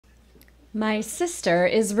My sister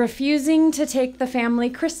is refusing to take the family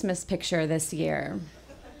Christmas picture this year.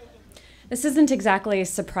 This isn't exactly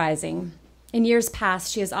surprising. In years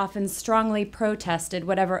past, she has often strongly protested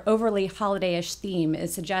whatever overly holiday-ish theme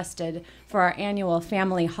is suggested for our annual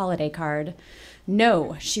family holiday card.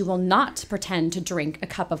 No, she will not pretend to drink a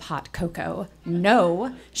cup of hot cocoa.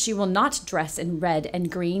 No, she will not dress in red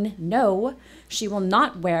and green. No, she will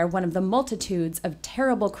not wear one of the multitudes of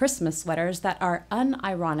terrible Christmas sweaters that are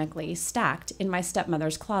unironically stacked in my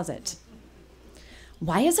stepmother's closet.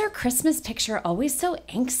 Why is our Christmas picture always so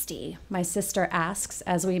angsty? My sister asks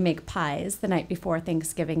as we make pies the night before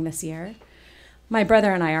Thanksgiving this year. My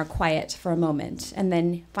brother and I are quiet for a moment, and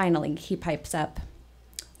then finally he pipes up.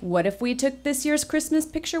 What if we took this year's Christmas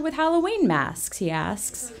picture with Halloween masks, he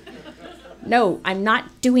asks. No, I'm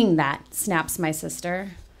not doing that, snaps my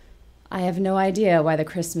sister. I have no idea why the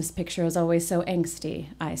Christmas picture is always so angsty,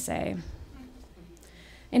 I say.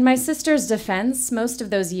 In my sister's defense, most of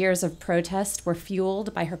those years of protest were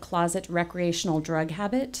fueled by her closet recreational drug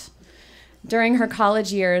habit. During her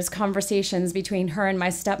college years, conversations between her and my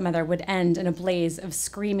stepmother would end in a blaze of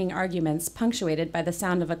screaming arguments punctuated by the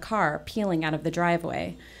sound of a car peeling out of the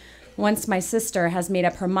driveway. Once my sister has made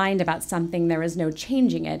up her mind about something, there is no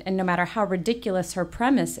changing it, and no matter how ridiculous her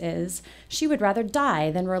premise is, she would rather die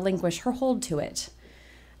than relinquish her hold to it.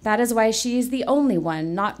 That is why she is the only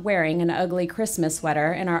one not wearing an ugly Christmas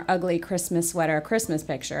sweater in our ugly Christmas sweater Christmas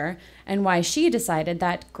picture, and why she decided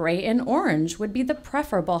that gray and orange would be the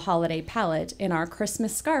preferable holiday palette in our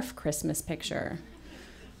Christmas scarf Christmas picture.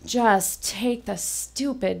 Just take the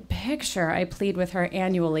stupid picture, I plead with her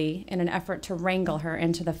annually in an effort to wrangle her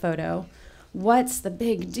into the photo. What's the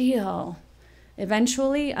big deal?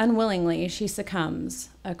 Eventually, unwillingly, she succumbs.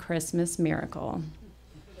 A Christmas miracle.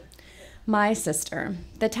 My sister,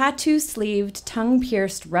 the tattoo-sleeved,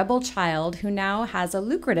 tongue-pierced rebel child who now has a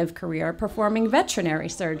lucrative career performing veterinary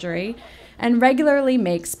surgery and regularly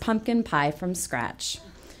makes pumpkin pie from scratch.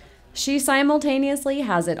 She simultaneously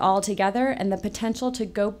has it all together and the potential to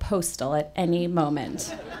go postal at any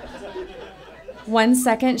moment. One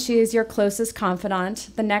second, she is your closest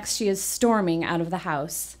confidant. The next, she is storming out of the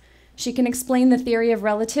house. She can explain the theory of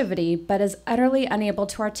relativity, but is utterly unable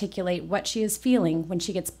to articulate what she is feeling when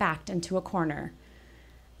she gets backed into a corner.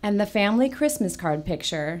 And the family Christmas card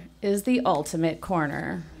picture is the ultimate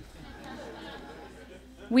corner.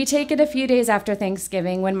 We take it a few days after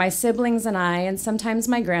Thanksgiving when my siblings and I, and sometimes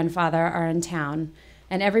my grandfather, are in town,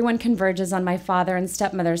 and everyone converges on my father and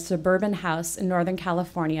stepmother's suburban house in Northern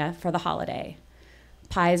California for the holiday.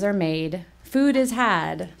 Pies are made, food is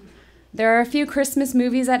had. There are a few Christmas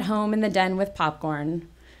movies at home in the den with popcorn.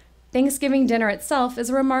 Thanksgiving dinner itself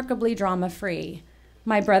is remarkably drama-free.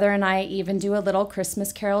 My brother and I even do a little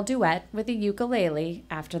Christmas carol duet with a ukulele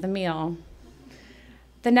after the meal.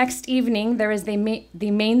 The next evening, there is the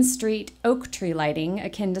Main Street oak tree lighting,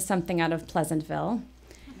 akin to something out of Pleasantville.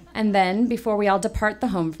 And then, before we all depart the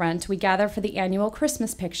home front, we gather for the annual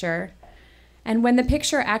Christmas picture. And when the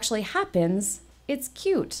picture actually happens, it's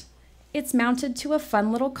cute. It's mounted to a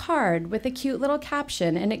fun little card with a cute little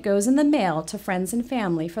caption, and it goes in the mail to friends and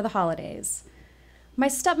family for the holidays. My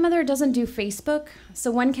stepmother doesn't do Facebook,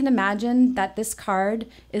 so one can imagine that this card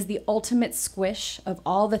is the ultimate squish of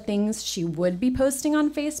all the things she would be posting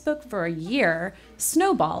on Facebook for a year,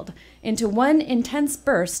 snowballed into one intense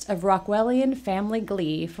burst of Rockwellian family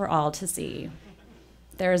glee for all to see.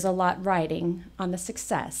 There is a lot riding on the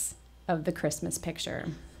success of the Christmas picture.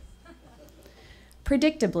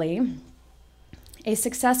 Predictably, a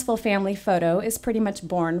successful family photo is pretty much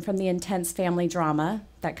born from the intense family drama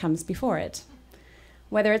that comes before it.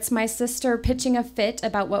 Whether it's my sister pitching a fit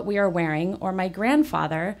about what we are wearing, or my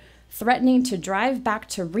grandfather threatening to drive back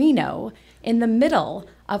to Reno in the middle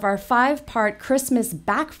of our 5-part Christmas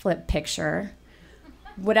backflip picture,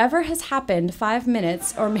 whatever has happened 5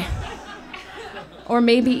 minutes or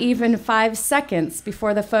maybe even 5 seconds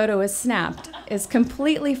before the photo is snapped is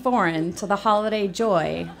completely foreign to the holiday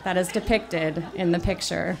joy that is depicted in the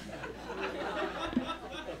picture.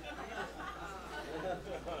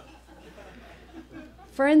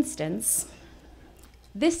 For instance,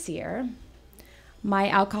 this year, my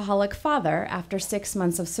alcoholic father, after 6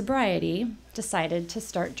 months of sobriety, decided to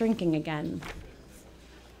start drinking again.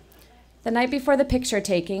 The night before the picture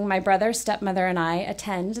taking, my brother, stepmother, and I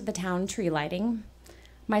attend the town tree lighting.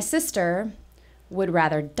 My sister would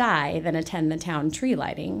rather die than attend the town tree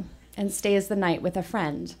lighting and stays the night with a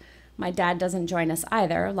friend. My dad doesn't join us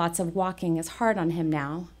either. Lots of walking is hard on him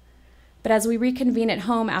now. But as we reconvene at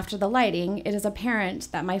home after the lighting, it is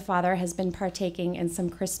apparent that my father has been partaking in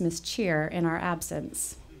some Christmas cheer in our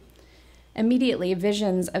absence. Immediately,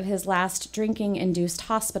 visions of his last drinking-induced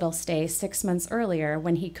hospital stay 6 months earlier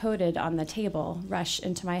when he coded on the table rush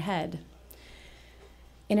into my head.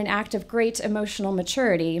 In an act of great emotional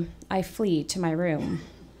maturity, I flee to my room.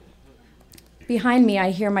 Behind me,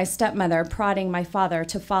 I hear my stepmother prodding my father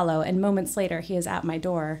to follow, and moments later, he is at my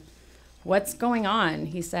door. "What's going on?"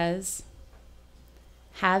 he says.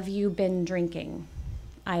 "Have you been drinking?"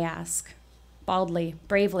 I ask. Baldly,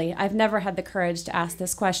 bravely. I've never had the courage to ask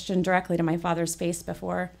this question directly to my father's face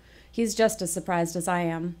before. He's just as surprised as I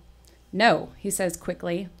am. "No," he says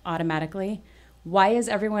quickly, automatically. "Why is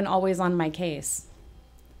everyone always on my case?"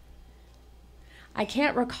 I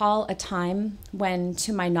can't recall a time when,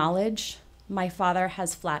 to my knowledge, my father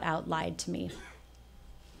has flat out lied to me.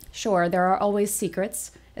 Sure, there are always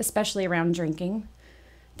secrets, especially around drinking.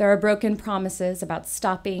 There are broken promises about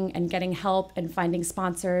stopping and getting help and finding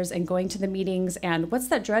sponsors and going to the meetings and what's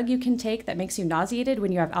that drug you can take that makes you nauseated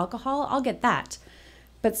when you have alcohol? I'll get that.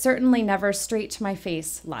 But certainly never straight to my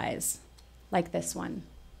face lies, like this one.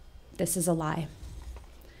 This is a lie.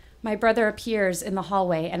 My brother appears in the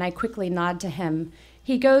hallway and I quickly nod to him.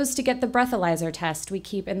 He goes to get the breathalyzer test we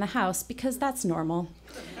keep in the house because that's normal.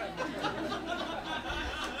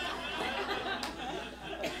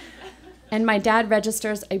 And my dad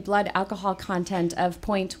registers a blood alcohol content of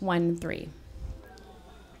 0.13.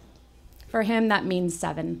 For him, that means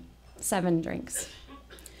 7 drinks.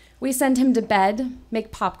 We send him to bed,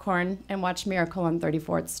 make popcorn, and watch Miracle on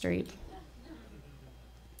 34th Street.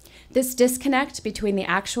 This disconnect between the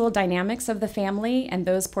actual dynamics of the family and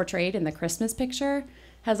those portrayed in the Christmas picture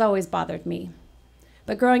has always bothered me.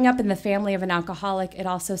 But growing up in the family of an alcoholic, it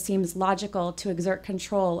also seems logical to exert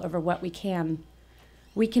control over what we can.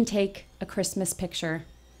 We can take a Christmas picture.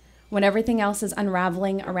 When everything else is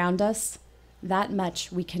unraveling around us, that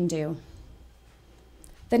much we can do.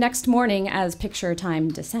 The next morning, as picture time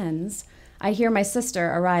descends, I hear my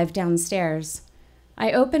sister arrive downstairs.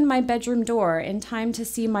 I open my bedroom door in time to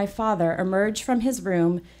see my father emerge from his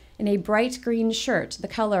room in a bright green shirt, the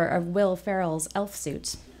color of Will Ferrell's elf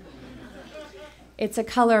suit. It's a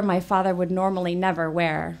color my father would normally never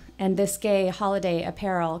wear, and this gay holiday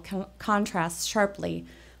apparel contrasts sharply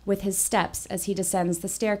with his steps as he descends the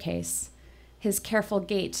staircase, his careful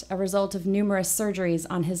gait a result of numerous surgeries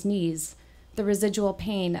on his knees, the residual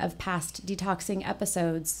pain of past detoxing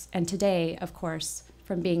episodes, and today, of course,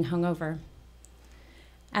 from being hungover.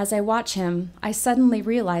 As I watch him, I suddenly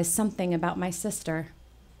realize something about my sister.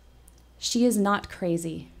 She is not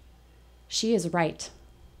crazy. She is right.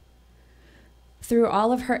 Through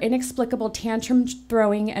all of her inexplicable tantrum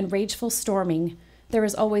throwing and rageful storming, there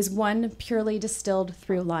is always one purely distilled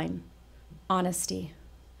through line: honesty.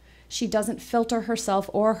 She doesn't filter herself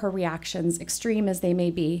or her reactions, extreme as they may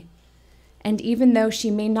be. And even though she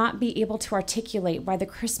may not be able to articulate why the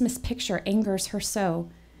Christmas picture angers her so,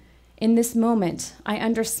 in this moment, I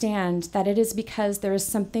understand that it is because there is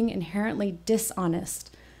something inherently dishonest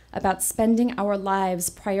about spending our lives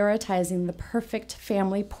prioritizing the perfect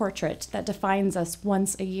family portrait that defines us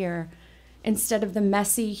once a year, instead of the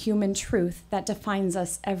messy human truth that defines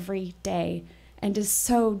us every day and is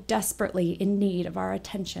so desperately in need of our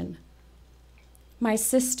attention. My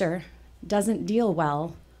sister doesn't deal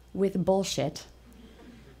well with bullshit.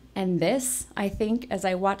 And this, I think, as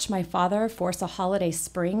I watch my father force a holiday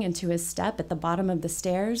spring into his step at the bottom of the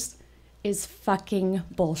stairs, is fucking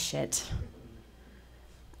bullshit.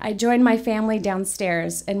 I join my family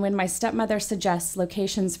downstairs, and when my stepmother suggests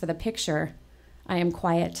locations for the picture, I am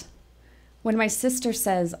quiet. When my sister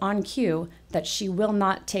says on cue that she will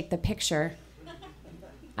not take the picture,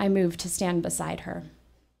 I move to stand beside her.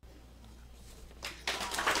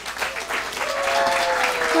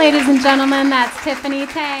 Ladies and gentlemen, that's Tiffany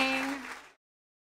Tang.